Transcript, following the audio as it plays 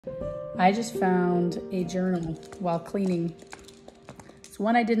I just found a journal while cleaning. It's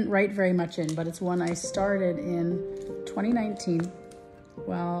one I didn't write very much in, but it's one I started in 2019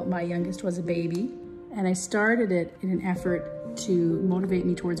 while my youngest was a baby. And I started it in an effort to motivate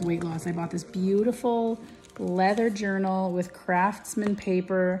me towards weight loss. I bought this beautiful leather journal with Craftsman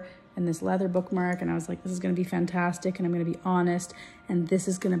paper and this leather bookmark, and I was like, this is gonna be fantastic, and I'm gonna be honest, and this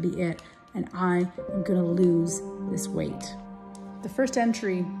is gonna be it, and I am gonna lose this weight. The first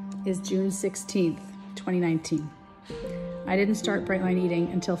entry is June 16th, 2019. I didn't start Brightline Eating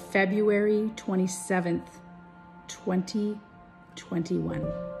until February 27th, 2021.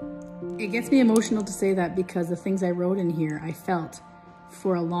 It gets me emotional to say that because the things I wrote in here, I felt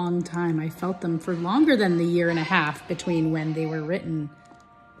for a long time. I felt them for longer than the year and a half between when they were written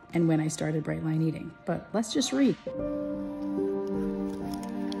and when I started Brightline Eating. But let's just read.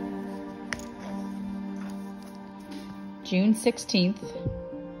 June 16th,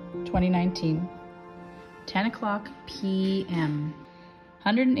 2019, 10 o'clock p.m.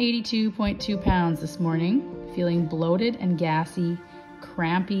 182.2 pounds this morning, feeling bloated and gassy,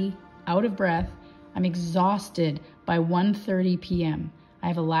 crampy, out of breath. I'm exhausted by 1:30 p.m. I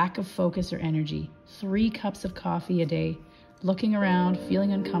have a lack of focus or energy. 3 cups of coffee a day. Looking around,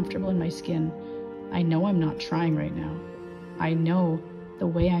 feeling uncomfortable in my skin. I know I'm not trying right now. I know the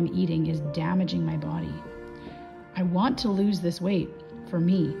way I'm eating is damaging my body. I want to lose this weight for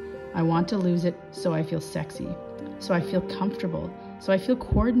me. I want to lose it so I feel sexy, so I feel comfortable, so I feel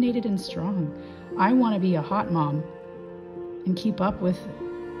coordinated and strong. I want to be a hot mom and keep up with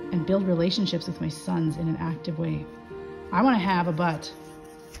and build relationships with my sons in an active way. I want to have a butt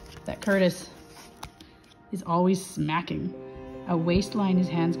that Curtis is always smacking, a waistline his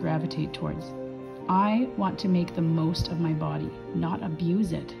hands gravitate towards. I want to make the most of my body, not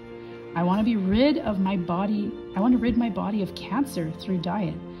abuse it. I want to be rid of my body. I want to rid my body of cancer through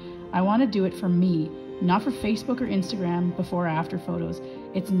diet. I want to do it for me, not for Facebook or Instagram before or after photos.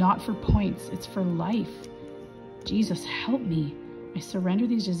 It's not for points, it's for life. Jesus, help me. I surrender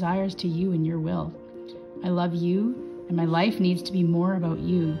these desires to you and your will. I love you, and my life needs to be more about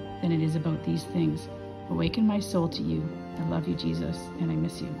you than it is about these things. Awaken my soul to you. I love you, Jesus, and I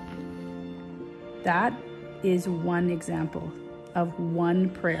miss you. That is one example of one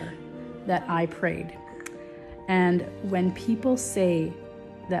prayer that I prayed. And when people say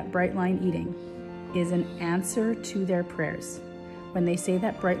that Brightline Eating is an answer to their prayers, when they say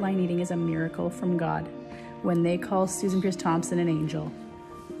that Brightline Eating is a miracle from God, when they call Susan Chris Thompson an angel,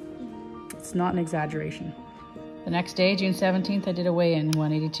 it's not an exaggeration. The next day, June 17th, I did a weigh-in,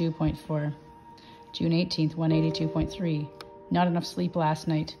 182.4. June 18th, 182.3. Not enough sleep last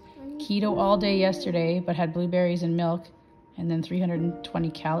night. Keto all day yesterday, but had blueberries and milk, and then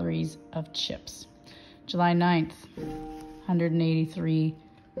 320 calories of chips. July 9th,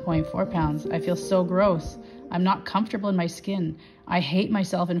 183.4 pounds. I feel so gross. I'm not comfortable in my skin. I hate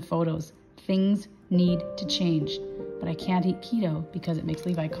myself in photos. Things need to change, but I can't eat keto because it makes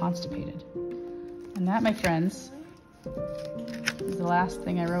Levi constipated. And that, my friends, is the last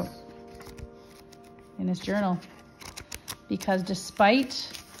thing I wrote in this journal. Because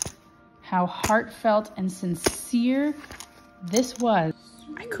despite how heartfelt and sincere this was,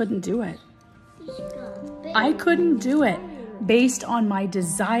 I couldn't do it. I couldn't do it based on my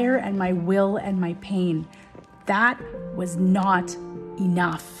desire and my will and my pain. That was not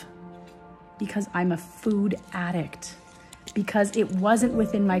enough because I'm a food addict, because it wasn't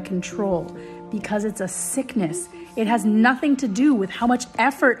within my control, because it's a sickness. It has nothing to do with how much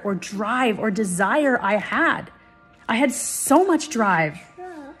effort or drive or desire I had. I had so much drive,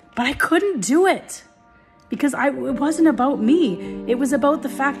 but I couldn't do it because it wasn't about me. It was about the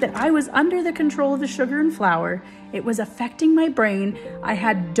fact that I was under the control of the sugar and flour. It was affecting my brain. I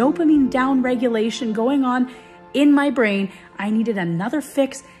had dopamine down regulation going on in my brain. I needed another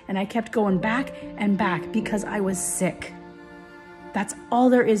fix, and I kept going back and back because I was sick. That's all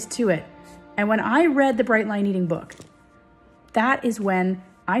there is to it. And when I read the Brightline Eating book, that is when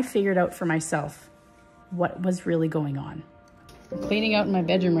I figured out for myself what was really going on. I'm cleaning out in my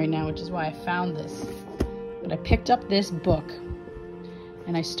bedroom right now, which is why I found this. But I picked up this book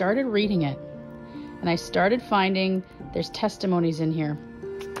and I started reading it. And I started finding there's testimonies in here.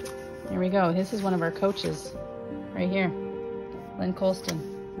 Here we go. This is one of our coaches right here, Lynn Colston.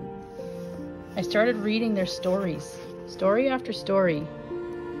 I started reading their stories, story after story,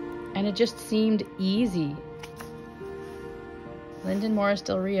 and it just seemed easy. Lyndon Morris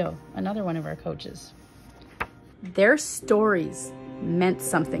Del Rio, another one of our coaches. Their stories meant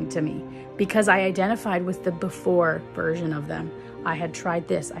something to me because I identified with the before version of them. I had tried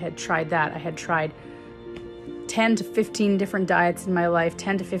this, I had tried that, I had tried 10 to 15 different diets in my life,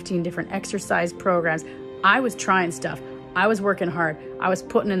 10 to 15 different exercise programs. I was trying stuff. I was working hard. I was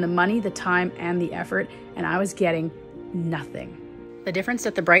putting in the money, the time, and the effort, and I was getting nothing. The difference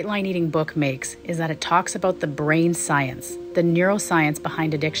that the Bright Line Eating book makes is that it talks about the brain science, the neuroscience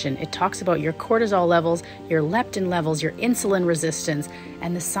behind addiction. It talks about your cortisol levels, your leptin levels, your insulin resistance,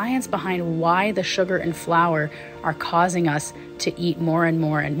 and the science behind why the sugar and flour are causing us to eat more and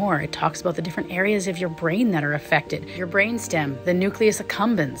more and more. It talks about the different areas of your brain that are affected. Your brainstem, the nucleus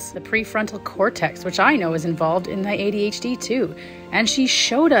accumbens, the prefrontal cortex, which I know is involved in the ADHD too. And she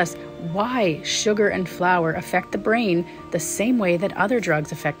showed us why sugar and flour affect the brain the same way that other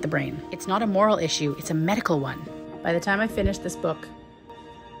drugs affect the brain. It's not a moral issue, it's a medical one. By the time I finished this book,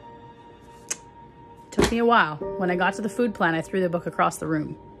 it took me a while. When I got to the food plan, I threw the book across the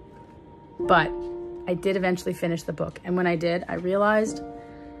room. But I did eventually finish the book. And when I did, I realized,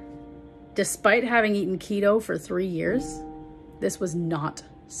 despite having eaten keto for 3 years, this was not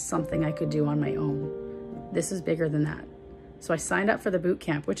something I could do on my own. This is bigger than that. So I signed up for the boot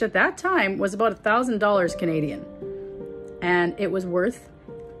camp, which at that time was about $1,000 Canadian. And it was worth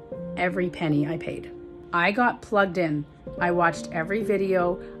every penny I paid. I got plugged in. I watched every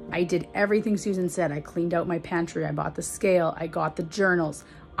video. I did everything Susan said. I cleaned out my pantry. I bought the scale. I got the journals.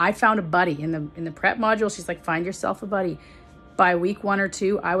 I found a buddy in the prep module. She's like, find yourself a buddy. By week 1 or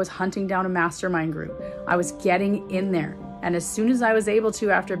 2, I was hunting down a mastermind group. I was getting in there. And as soon as I was able to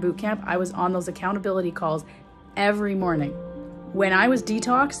after boot camp, I was on those accountability calls every morning. When I was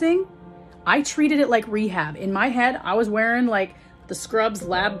detoxing, I treated it like rehab. In my head, I was wearing like the scrubs,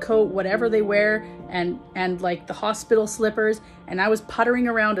 lab coat, whatever they wear, and like the hospital slippers. And I was puttering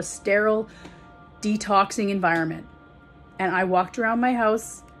around a sterile detoxing environment. And I walked around my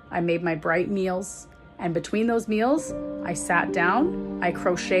house. I made my bright meals. And between those meals, I sat down, I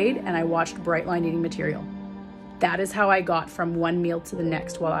crocheted, and I watched Bright Line Eating material. That is how I got from one meal to the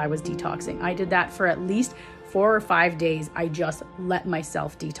next while I was detoxing. I did that for at least 4 or 5 days. I just let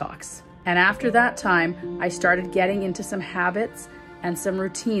myself detox. And after that time, I started getting into some habits and some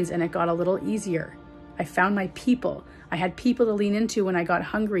routines, and it got a little easier. I found my people. I had people to lean into when I got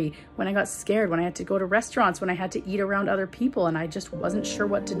hungry, when I got scared, when I had to go to restaurants, when I had to eat around other people, and I just wasn't sure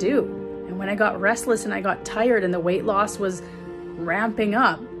what to do. And when I got restless and I got tired and the weight loss was ramping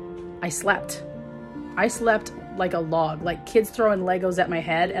up, I slept. I slept like a log, like kids throwing Legos at my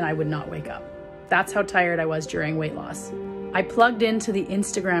head, and I would not wake up. That's how tired I was during weight loss. I plugged into the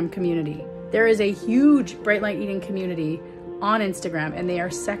Instagram community. There is a huge Bright Line Eating community on Instagram, and they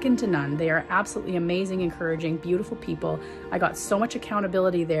are second to none. They are absolutely amazing, encouraging, beautiful people. I got so much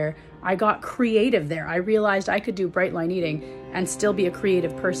accountability there. I got creative there. I realized I could do Bright Line Eating and still be a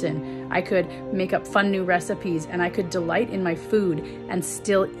creative person. I could make up fun new recipes, and I could delight in my food and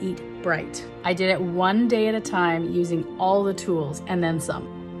still eat bright. I did it one day at a time using all the tools and then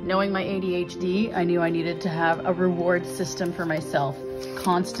some. Knowing my ADHD, I knew I needed to have a reward system for myself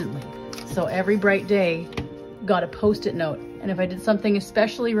constantly. So every bright day, got a Post-it note. And if I did something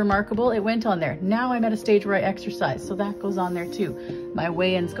especially remarkable, it went on there. Now I'm at a stage where I exercise, so that goes on there too. My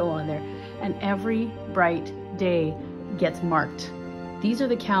weigh-ins go on there. And every bright day gets marked. These are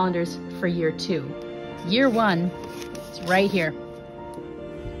the calendars for year 2. Year 1 is right here.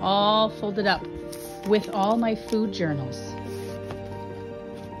 All folded up with all my food journals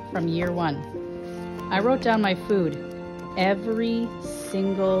from year 1. I wrote down my food every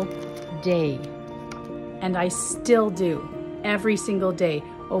single day, and I still do every single day.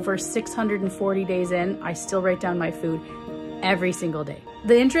 Over 640 days in, I still write down my food every single day.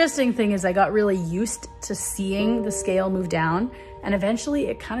 The interesting thing is I got really used to seeing the scale move down, and eventually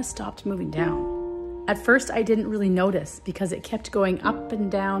it kind of stopped moving down. At first, I didn't really notice because it kept going up and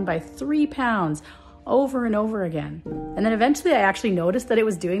down by 3 pounds over and over again. And then eventually I actually noticed that it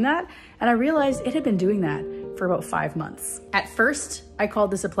was doing that, and I realized it had been doing that for about 5 months. At first, I called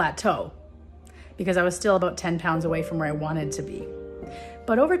this a plateau because I was still about 10 pounds away from where I wanted to be.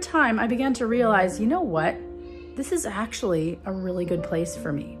 But over time, I began to realize, you know what? This is actually a really good place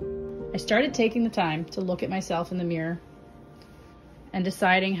for me. I started taking the time to look at myself in the mirror and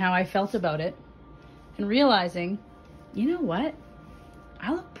deciding how I felt about it and realizing, you know what?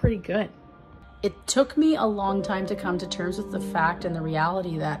 I look pretty good. It took me a long time to come to terms with the fact and the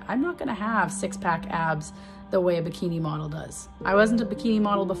reality that I'm not gonna have 6-pack abs the way a bikini model does. I wasn't a bikini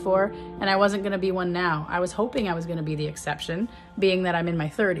model before, and I wasn't gonna be one now. I was hoping I was gonna be the exception, being that I'm in my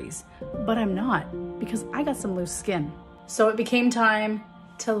 30s, but I'm not, because I got some loose skin. So it became time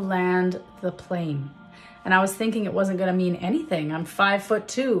to land the plane. And I was thinking it wasn't gonna mean anything. I'm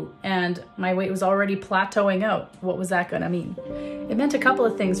 5'2" and my weight was already plateauing out. What was that gonna mean? It meant a couple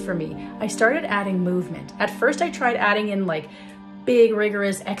of things for me. I started adding movement. At first I tried adding in like big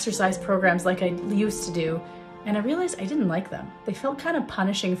rigorous exercise programs like I used to do, and I realized I didn't like them. They felt kind of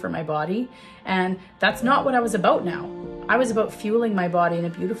punishing for my body, and that's not what I was about now. I was about fueling my body in a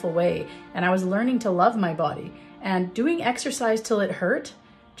beautiful way, and I was learning to love my body, and doing exercise till it hurt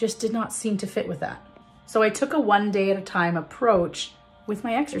just did not seem to fit with that. So I took a 1 day at a time approach with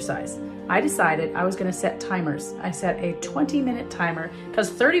my exercise. I decided I was gonna set timers. I set a 20-minute timer because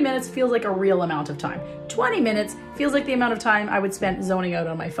 30 minutes feels like a real amount of time. 20 minutes feels like the amount of time I would spend zoning out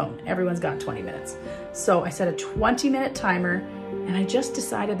on my phone. Everyone's got 20 minutes. So I set a 20-minute timer, and I just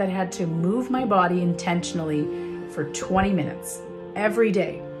decided that I had to move my body intentionally for 20 minutes every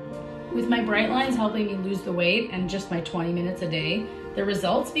day. With my Bright Lines helping me lose the weight and just my 20 minutes a day, the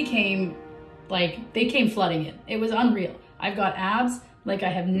results became like, they came flooding in. It was unreal. I've got abs like I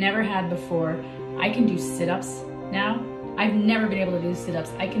have never had before. I can do sit-ups now. I've never been able to do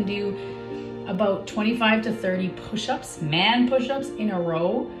sit-ups. I can do about 25 to 30 push-ups, man push-ups in a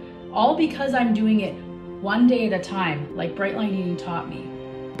row, all because I'm doing it 1 day at a time, like Bright Line Eating taught me.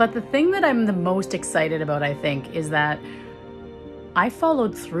 But the thing that I'm the most excited about, I think, is that I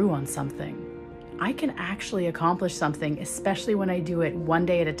followed through on something. I can actually accomplish something, especially when I do it 1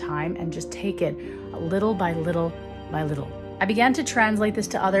 day at a time and just take it little by little by little. I began to translate this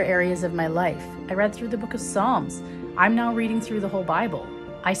to other areas of my life. I read through the book of Psalms. I'm now reading through the whole Bible.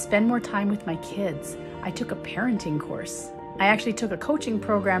 I spend more time with my kids. I took a parenting course. I actually took a coaching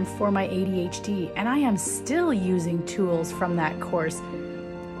program for my ADHD, and I am still using tools from that course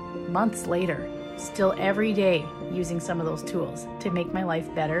months later, still every day using some of those tools to make my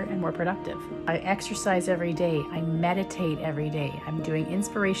life better and more productive. I exercise every day. I meditate every day. I'm doing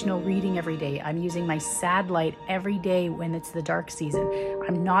inspirational reading every day. I'm using my sad light every day when it's the dark season.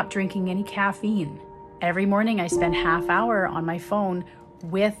 I'm not drinking any caffeine. Every morning I spend half hour on my phone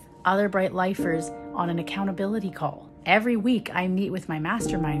with other Bright Lifers on an accountability call. Every week I meet with my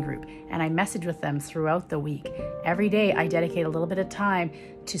mastermind group and I message with them throughout the week. Every day I dedicate a little bit of time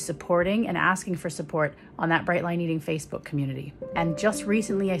to supporting and asking for support on that Bright Line Eating Facebook community. And just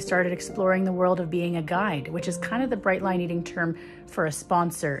recently I started exploring the world of being a guide, which is kind of the Bright Line Eating term for a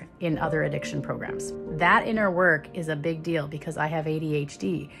sponsor in other addiction programs. That inner work is a big deal because I have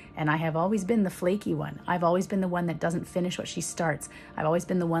ADHD and I have always been the flaky one. I've always been the one that doesn't finish what she starts. I've always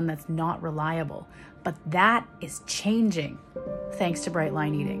been the one that's not reliable. But that is changing thanks to Bright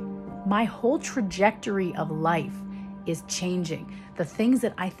Line Eating. My whole trajectory of life is changing. The things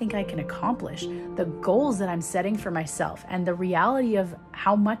that I think I can accomplish, the goals that I'm setting for myself, and the reality of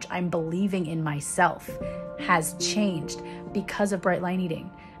how much I'm believing in myself has changed because of Bright Line Eating.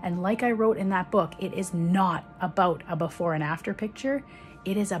 And like I wrote in that book, it is not about a before and after picture.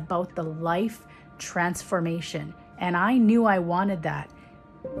 It is about the life transformation. And I knew I wanted that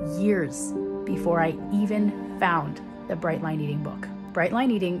years before I even found the Bright Line Eating book. Bright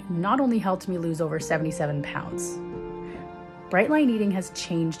Line Eating not only helped me lose over 77 pounds, Bright Line Eating has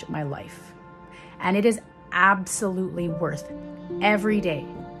changed my life. And it is absolutely worth every day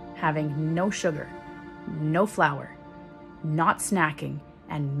having no sugar, no flour, not snacking,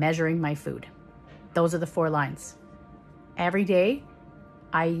 and measuring my food. Those are the 4 lines. Every day,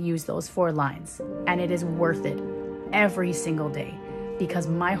 I use those 4 lines, and it is worth it every single day because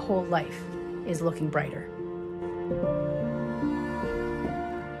my whole life is looking brighter.